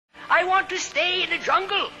I want to stay in the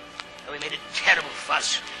jungle. And we made a terrible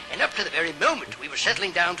fuss. And up to the very moment we were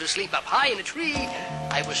settling down to sleep up high in a tree,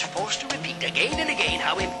 I was forced to repeat again and again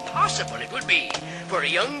how impossible it would be for a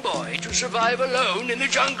young boy to survive alone in the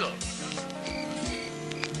jungle.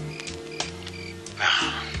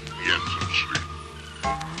 Now, get some sleep.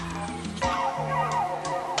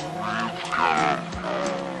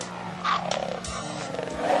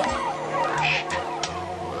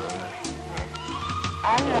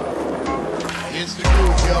 It's the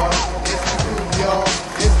groove, y'all. It's the groove, y'all.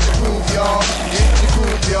 It's the groove, y'all. It's the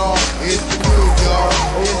groove, y'all. It's the groove, y'all.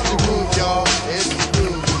 It's the groove, y'all. It's the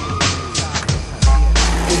groove.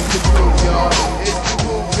 It's the groove, y'all. It's the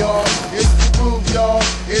groove, y'all. It's the groove, y'all.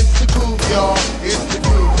 It's the groove, y'all. It's the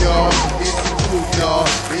groove, y'all. It's the groove, y'all.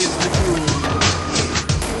 It's the groove.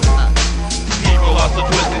 People are so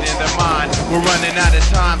twisted in their mind. We're running out of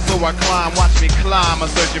time, so I climb. Watch me climb. I'm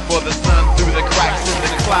searching for the sun through the cracks in the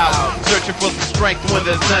clouds. Searching for some strength when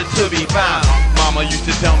there's none to be found. Mama used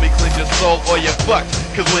to tell me, cleanse your soul or you're fucked.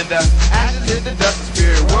 Cause when the ashes hit the dust, the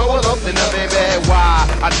spirit world will open up, baby. Why?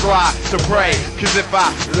 I try to pray. Cause if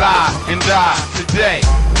I lie and die today,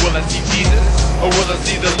 will I see Jesus? Or will I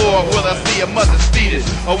see the Lord? Will I see a mother's fetus?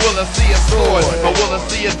 Or will I see a sword? Or will I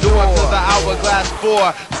see a door to the hourglass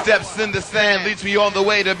 4 steps in the sand? Leads me on the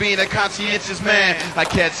way to being a conscientious man. I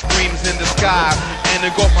catch screams in the sky and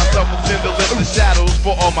engulf myself within the lift of shadows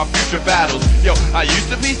for all my future battles. Yo, I used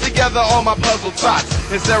to piece together all my puzzle thoughts.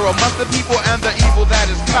 Is there amongst the people and the evil that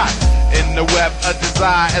is caught in the web of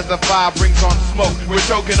desire as the fire brings on smoke? We're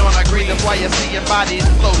choking on our green, that's why you're seeing bodies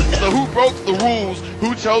float. So who broke the rules?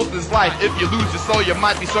 Who chose this life? If you lose your soul, you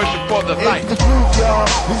might be searching for the light. It's the groove, y'all.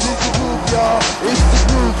 This is the groove, y'all. It's the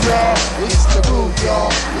groove, y'all. It's the groove, y'all.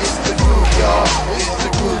 It's the groove, y'all. It's the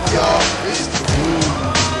groove, y'all. It's the groove.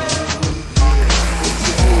 It's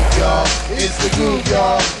the groove, y'all. It's the groove,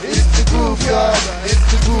 y'all. It's the groove, y'all. It's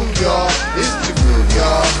the groove, y'all. It's the groove,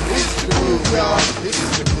 y'all. It's the groove, y'all.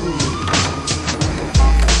 It's the groove.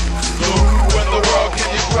 So who in the world can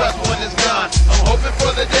you trust when it's gone? I'm hoping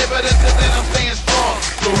for the day, but until then I'm staying strong.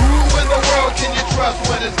 So who in the world can you trust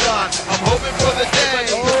when it's gone?